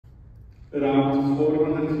around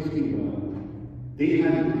 451, they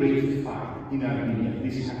had a great fight in Armenia.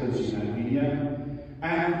 This happens in Armenia.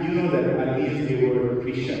 And you know that Armenians, they were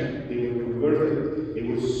Christian, they were converted. They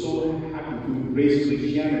were so happy to embrace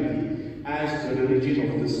Christianity as the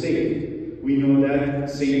religion of the state. We know that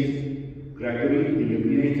Saint Gregory, the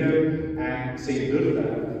Illuminator, and Saint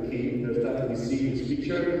Bertha, the king Bertha, we see his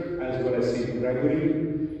picture, as well as Saint Gregory,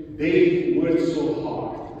 they worked so hard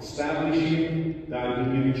establishing the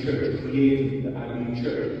Armenian church, creating the Armenian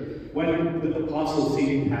church. When the apostles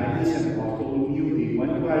Saint Thaddeus and Bartholomew, they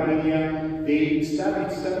went to Armenia, they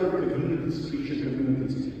established several communities, Christian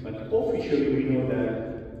communities, but officially we know that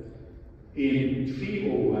in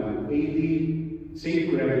 301 AD, Saint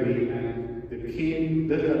Gregory and the king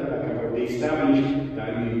Bertha, they established the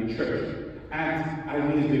Armenian church. And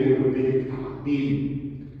Armenians, they were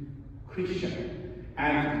being Christian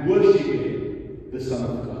and worshipping the Son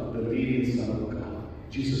of God, the living Son of God,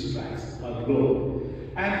 Jesus Christ, our Lord.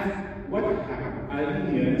 And what happened?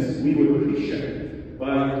 Armenians, we were Christian,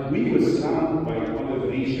 but we were surrounded by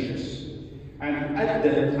other nations. And at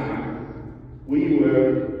that time, we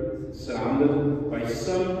were surrounded by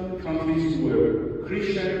some countries who were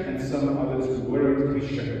Christian and some others who weren't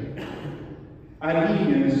Christian.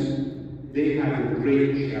 Armenians, they had a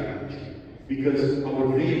great challenge because our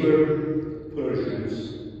neighbor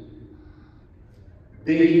Persians,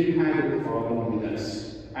 they had a problem with us.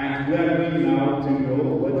 And we are going now to know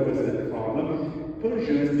what was that problem.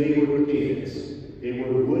 Persians, they were pagans. They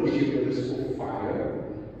were worshippers of fire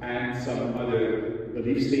and some other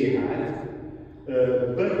beliefs they had.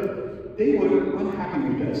 But they were unhappy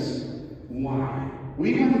with us. Why?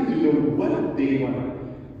 We wanted to know what they wanted.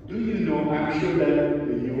 Do you know, I'm sure that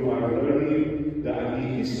you are learning the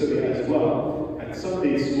Armenian history as well at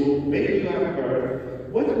Sunday school. Maybe you have heard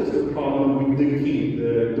what was the problem with the king,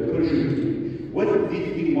 the Persian king. What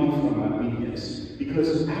did he want from Armenians?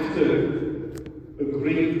 Because after a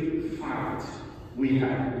great fight we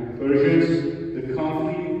had with Persians, the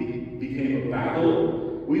conflict became a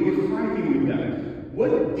battle. We were fighting with them.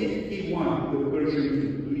 What did he want, the Persian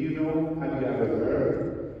king? Do you know? Have you ever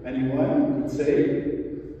heard? Anyone could say?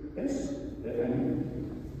 Yes?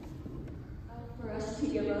 For us to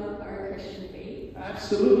give up our Christian faith.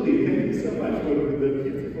 Absolutely. Thank you so much for the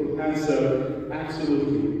beautiful answer.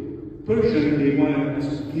 Absolutely. Persians, they wanted us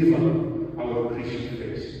to give up our Christian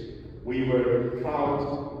faith. We were proud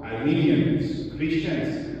Armenians,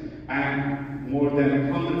 Christians, and more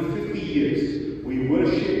than 150 years we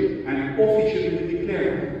worship and officially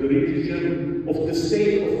declare the religion of the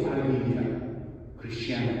state of Armenia,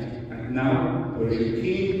 Christianity. And now, Persian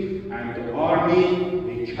king and the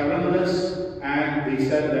army, they challenged us and they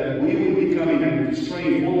said that we will be coming and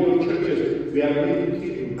destroying all your churches. We are going to kill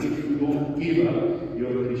you if you don't give up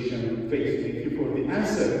your Christian faith. Thank you for the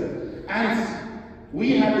answer. And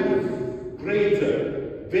we had a great,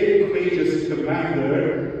 very courageous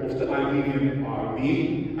commander of the Armenian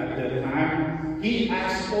army at that time. He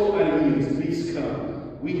asked all Armenians, please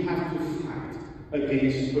come. We have to fight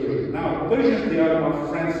against Persia. Now, Persians, they are our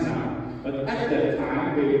friends now. But at that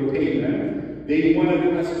time, they were pagan. They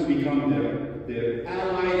wanted us to become their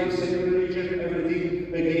ally, the same religion,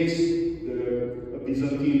 everything against the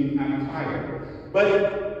Byzantine Empire. But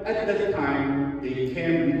at that time, they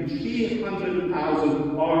came with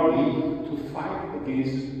 300,000 army to fight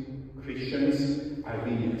against Christians,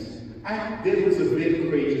 Armenians. And there was a very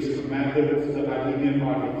courageous commander of the Armenian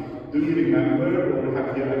army. Do you remember, or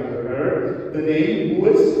have you ever heard? The name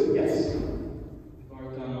was, yes?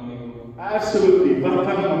 Vartanants. Absolutely,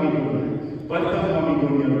 Vartanants.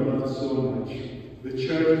 Vartanants loved so much the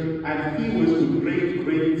church, and he was the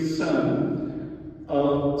great son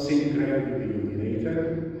of Saint Gregory the Illuminator.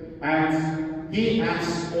 And he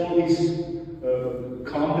asked all his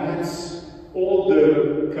comrades, all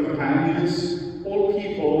the companions, all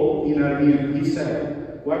people in Armenia, he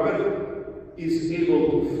said, whoever is able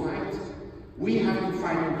to fight, we have to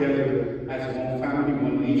fight together as one family,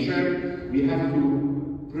 one nation. We have to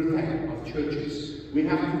protect our churches. We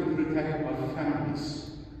have to protect our families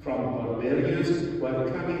from barbarians who are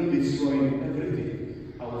coming, destroying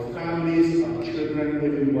everything. Our families, our children,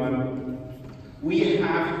 everyone. We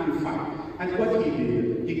have to fight. And what he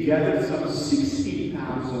did, he gathered some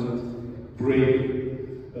 60,000 brave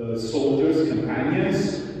soldiers,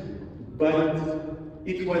 companions, but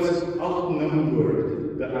it was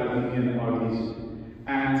outnumbered, the Armenian armies.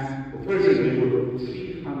 And the Persians, they were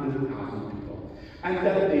 300,000 people. And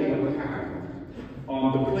that day what happened?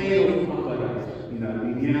 On the plain of Haroutioun in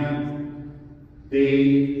Armenia,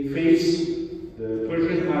 they faced the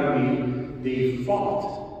Persian army, they fought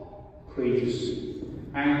courageously.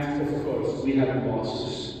 And of course, we had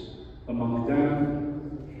losses. Among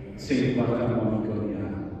them, Saint Vartanants.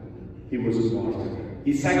 He was a martyr.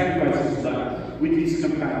 He sacrificed his life with his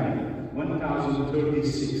companion,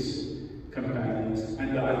 1,036 companions,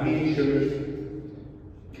 and the Armenian Church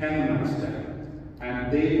canonized them,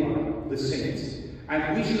 and they are the saints.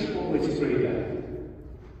 And we should always pray that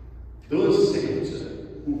those saints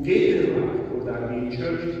who gave their life for the Armenian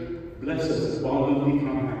Church bless us abundantly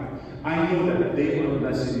from heaven. I know that they are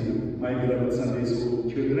blessing you, my beloved Sunday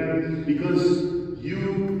school children, because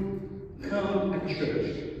you come at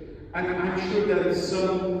church. And I'm sure that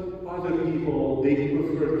some other people, they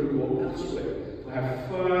prefer to go elsewhere, to have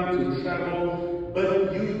fun, to travel,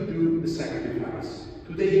 but you do the sacrifice.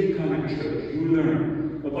 Today you come at church, you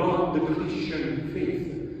learn about the Christian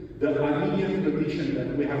faith, the Armenian tradition,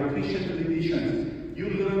 that we have Christian traditions. You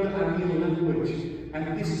learn the Armenian language,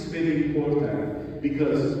 and this is very important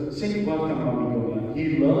because Saint Vartanants,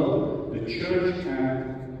 he loved the church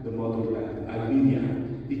and the motherland, Armenia.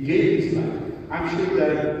 He gave his life. I'm sure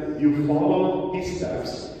that you follow his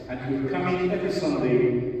steps and you're coming every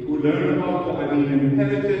Sunday to learn about the Armenian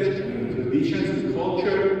heritage, the traditions, the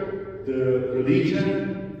culture, the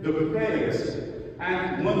religion, the prayers.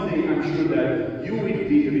 And one day I'm sure that you will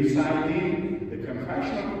be reciting the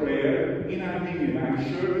confessional prayer in Armenian. I'm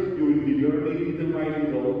sure you will be learning little by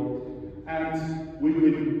little, and we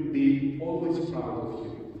will be always proud of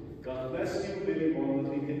you. God bless you very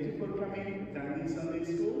abundantly. Thank you for coming, attending Sunday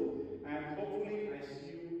school, and hopefully I see you.